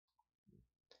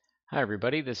Hi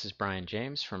everybody, this is Brian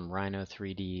James from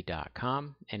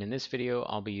Rhino3D.com, and in this video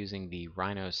I'll be using the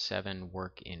Rhino 7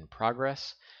 work in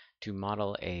progress to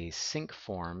model a sync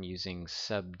form using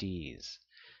SubDs.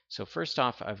 So first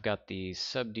off, I've got the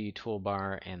SubD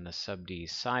toolbar and the SubD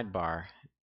sidebar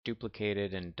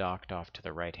duplicated and docked off to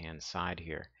the right hand side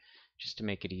here, just to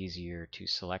make it easier to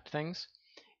select things.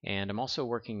 And I'm also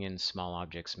working in small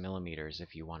objects millimeters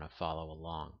if you want to follow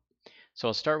along. So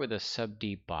I'll start with a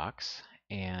SubD box,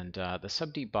 and the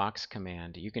SubD box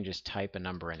command, you can just type a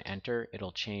number and enter.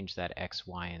 It'll change that X,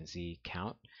 Y, and Z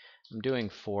count. I'm doing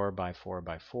 4 by 4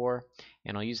 by 4,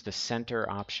 and I'll use the center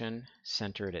option,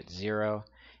 center it at 0,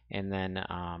 and then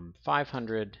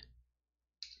 500,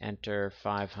 enter,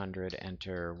 500,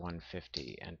 enter,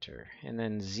 150, enter, and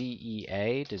then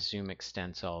ZEA to zoom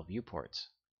extents all viewports.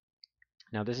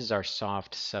 Now this is our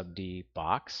soft SubD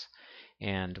box,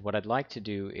 and what I'd like to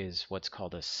do is what's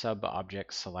called a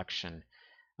sub-object selection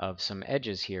of some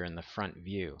edges here in the front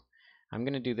view. I'm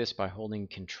going to do this by holding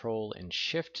Control and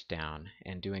Shift down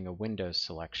and doing a window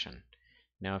selection.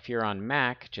 Now if you're on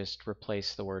Mac, just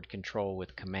replace the word Control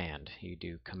with Command. You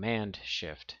do Command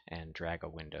Shift and drag a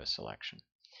window selection.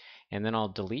 And then I'll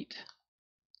delete,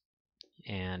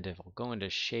 and if I'll go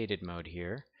into shaded mode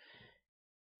here,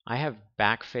 I have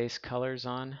backface colors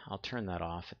on. I'll turn that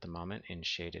off at the moment in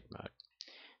shaded mode.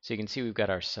 So you can see we've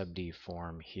got our SubD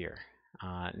form here.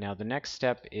 Now the next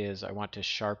step is I want to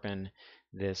sharpen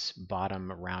this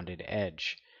bottom rounded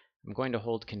edge. I'm going to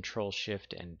hold Control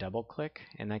Shift and double click,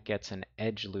 and that gets an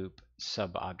edge loop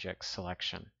sub-object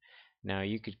selection. Now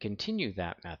you could continue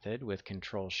that method with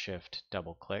Control Shift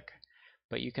double click,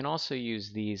 but you can also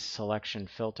use these selection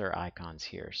filter icons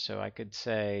here. So I could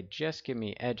say just give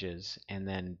me edges and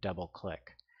then double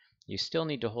click. You still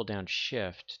need to hold down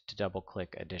Shift to double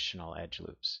click additional edge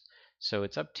loops. So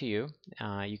it's up to you.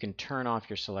 You can turn off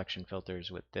your selection filters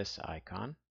with this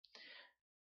icon.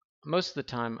 Most of the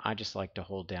time I just like to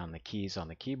hold down the keys on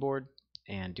the keyboard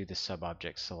and do the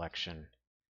sub-object selection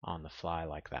on the fly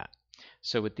like that.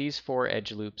 So with these 4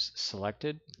 edge loops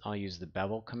selected, I'll use the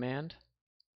bevel command.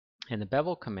 And the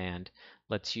bevel command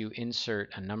lets you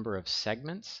insert a number of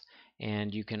segments,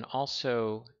 and you can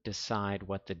also decide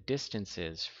what the distance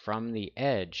is from the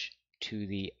edge to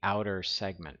the outer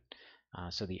segment,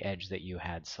 so the edge that you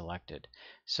had selected.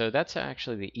 So that's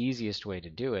actually the easiest way to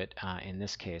do it. In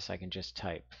this case, I can just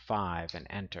type 5 and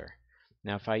enter.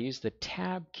 Now if I use the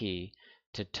tab key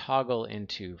to toggle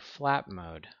into flap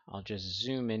mode, I'll just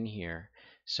zoom in here.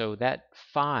 So that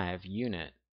 5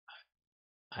 unit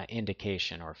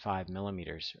indication, or 5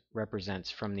 millimeters, represents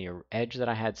from the edge that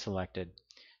I had selected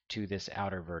to this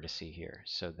outer vertex here.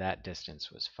 So that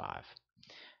distance was 5.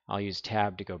 I'll use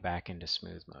tab to go back into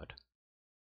smooth mode.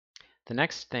 The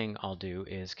next thing I'll do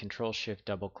is Control Shift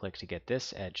double click to get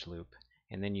this edge loop,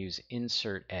 and then use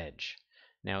Insert Edge.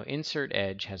 Now Insert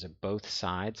Edge has a both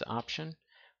sides option,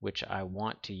 which I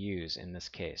want to use in this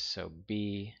case. So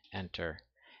B, enter,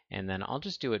 and then I'll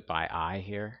just do it by eye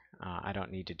here. I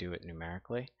don't need to do it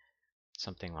numerically,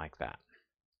 something like that.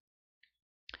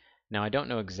 Now I don't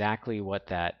know exactly what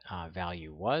that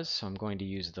value was, so I'm going to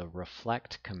use the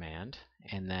reflect command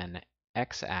and then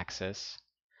x-axis,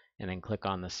 and then click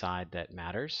on the side that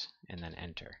matters and then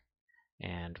enter.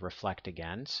 And reflect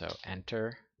again, so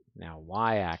enter. Now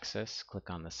y-axis,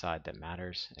 click on the side that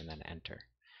matters and then enter.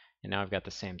 And now I've got the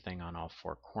same thing on all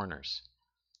 4 corners.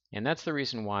 And that's the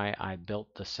reason why I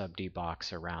built the SubD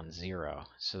box around 0,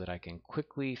 so that I can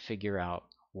quickly figure out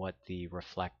what the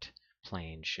reflect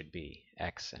plane should be,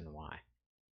 x and y.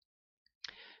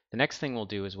 The next thing we'll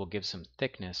do is we'll give some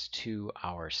thickness to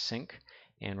our sync,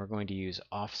 and we're going to use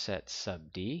offset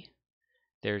SubD.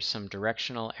 There's some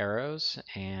directional arrows,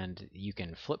 and you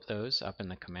can flip those up in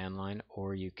the command line,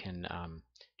 or you can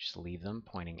just leave them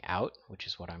pointing out, which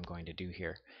is what I'm going to do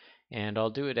here. And I'll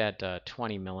do it at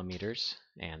 20 millimeters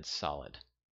and solid.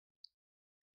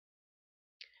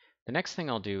 The next thing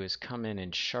I'll do is come in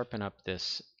and sharpen up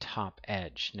this top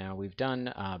edge. Now we've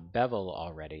done bevel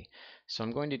already, so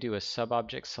I'm going to do a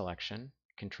sub-object selection,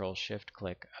 Control Shift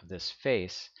click of this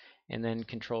face, and then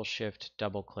Control Shift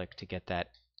double click to get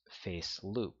that face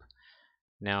loop.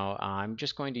 Now I'm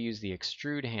just going to use the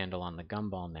extrude handle on the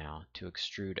gumball now to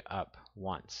extrude up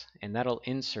once, and that'll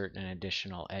insert an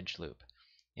additional edge loop,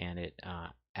 and it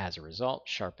as a result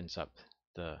sharpens up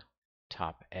the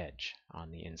top edge on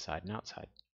the inside and outside.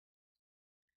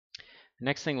 The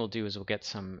next thing we'll do is we'll get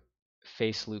some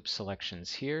face loop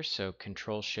selections here, so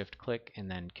Control Shift click and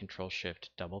then Control Shift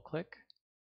double click.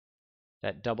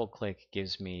 That double click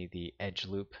gives me the edge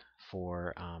loop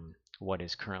for what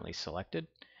is currently selected,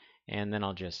 and then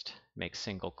I'll just make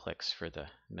single clicks for the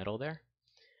middle there.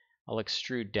 I'll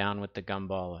extrude down with the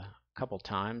gumball a couple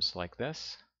times like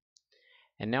this.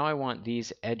 And now I want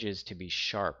these edges to be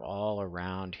sharp all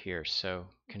around here. So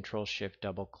Control Shift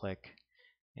double click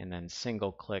and then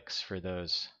single clicks for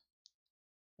those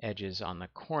edges on the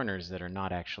corners that are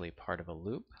not actually part of a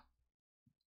loop.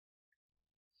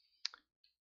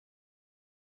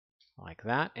 Like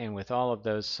that. And with all of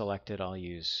those selected, I'll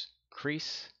use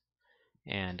crease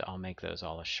and I'll make those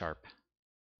all a sharp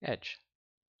edge.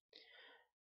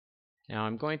 Now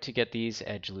I'm going to get these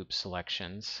edge loop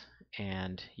selections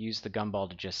and use the gumball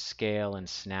to just scale and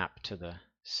snap to the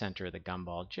center of the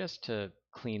gumball just to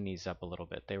clean these up a little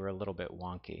bit. They were a little bit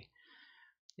wonky.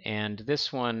 And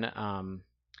this one,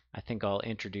 I think I'll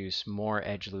introduce more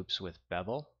edge loops with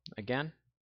bevel again,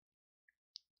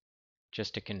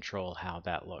 just to control how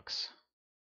that looks.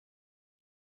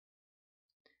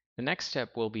 The next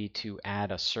step will be to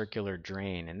add a circular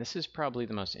drain, and this is probably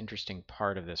the most interesting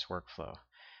part of this workflow.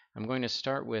 I'm going to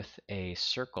start with a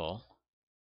circle,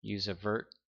 use a vert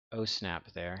O-snap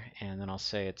there, and then I'll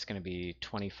say it's going to be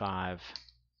 25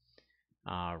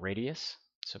 radius,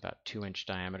 so about 2-inch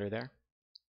diameter there.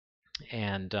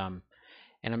 And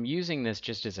I'm using this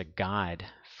just as a guide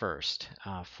first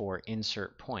for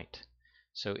insert point.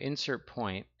 So insert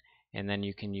point, and then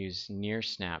you can use near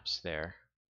snaps there,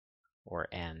 or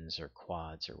ends or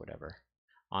quads or whatever,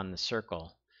 on the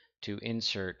circle to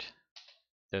insert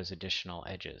those additional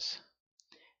edges.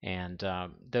 And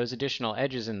those additional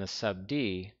edges in the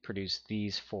SubD produce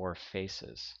these 4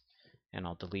 faces. And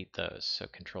I'll delete those. So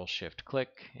Control Shift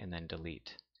click and then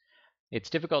delete. It's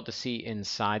difficult to see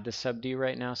inside the SubD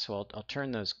right now, so I'll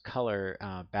turn those color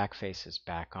back faces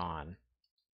back on.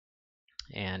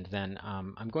 And then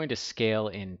I'm going to scale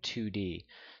in 2D.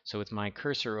 So with my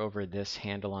cursor over this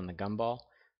handle on the gumball,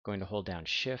 I'm going to hold down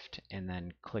Shift and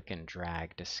then click and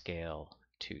drag to scale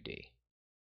 2D.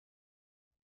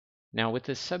 Now with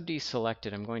this SubD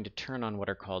selected, I'm going to turn on what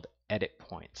are called edit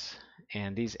points.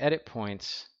 And these edit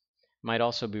points might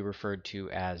also be referred to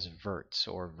as verts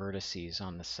or vertices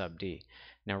on the SubD.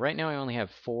 Now right now I only have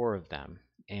 4 of them,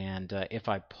 and if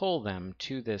I pull them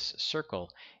to this circle,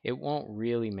 it won't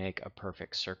really make a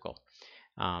perfect circle.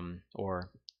 Or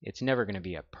it's never going to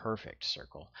be a perfect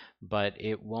circle, but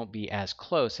it won't be as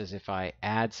close as if I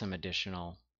add some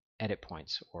additional edit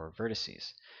points or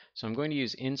vertices. So I'm going to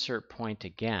use insert point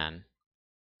again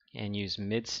and use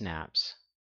mid snaps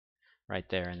right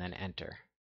there and then enter.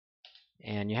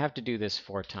 And you have to do this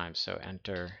 4 times, so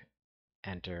enter,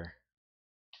 enter,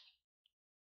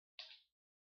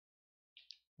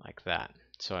 like that.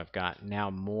 So I've got now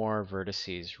more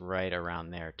vertices right around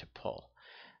there to pull.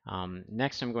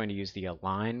 Next I'm going to use the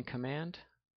align command,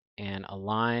 and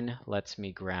align lets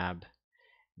me grab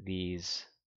these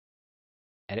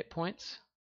edit points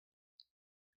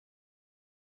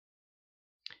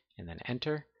and then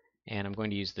enter, and I'm going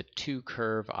to use the to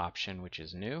curve option, which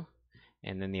is new,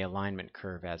 and then the alignment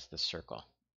curve as the circle.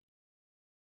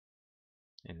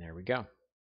 And there we go.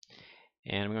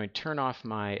 And I'm going to turn off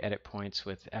my edit points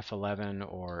with F11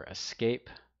 or escape.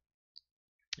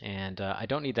 And I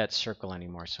don't need that circle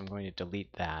anymore, so I'm going to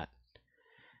delete that.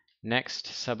 Next,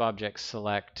 subobject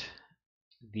select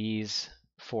these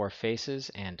 4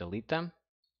 faces and delete them,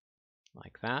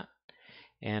 like that.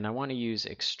 And I want to use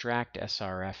extract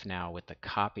SRF now with the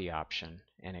copy option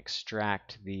and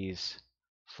extract these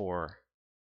 4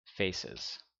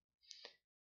 faces.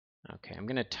 Okay, I'm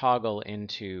going to toggle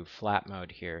into flat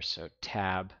mode here, so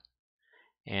tab,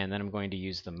 and then I'm going to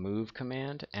use the move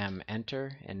command, M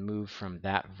enter, and move from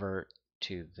that vert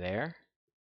to there.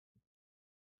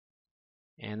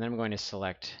 And then I'm going to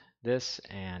select this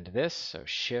and this, so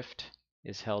shift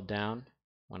is held down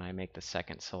when I make the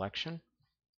second selection.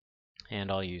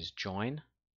 And I'll use join.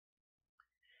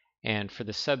 And for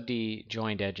the SubD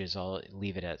joined edges, I'll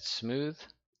leave it at smooth,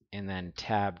 and then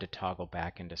tab to toggle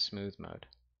back into smooth mode.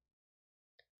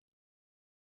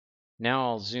 Now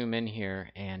I'll zoom in here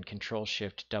and Control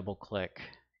Shift double click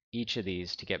each of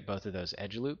these to get both of those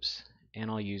edge loops, and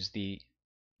I'll use the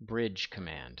bridge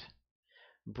command.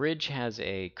 Bridge has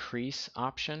a crease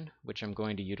option, which I'm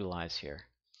going to utilize here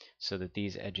so that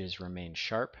these edges remain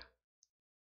sharp.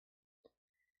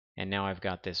 And now I've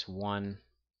got this one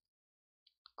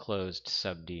closed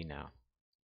SubD now.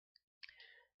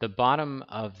 The bottom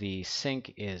of the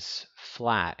sink is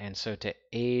flat, and so to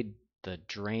aid the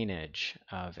drainage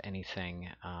of anything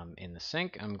in the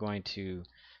sink, I'm going to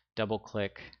double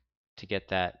click to get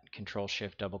that, Control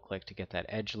Shift double click to get that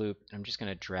edge loop. I'm just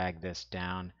going to drag this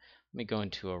down. Let me go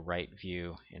into a right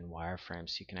view in wireframe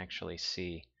so you can actually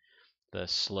see the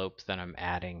slope that I'm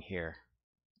adding here.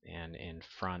 And in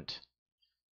front,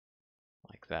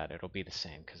 like that, it'll be the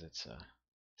same because it's a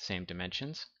same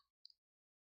dimensions,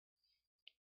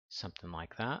 something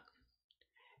like that.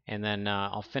 And then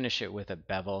I'll finish it with a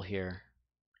bevel here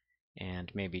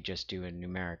and maybe just do a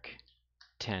numeric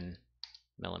 10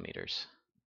 millimeters.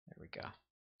 There we go.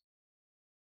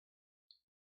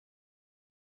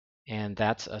 And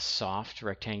that's a soft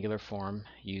rectangular form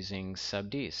using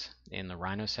SubDs in the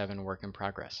Rhino 7 work in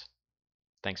progress.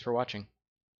 Thanks for watching.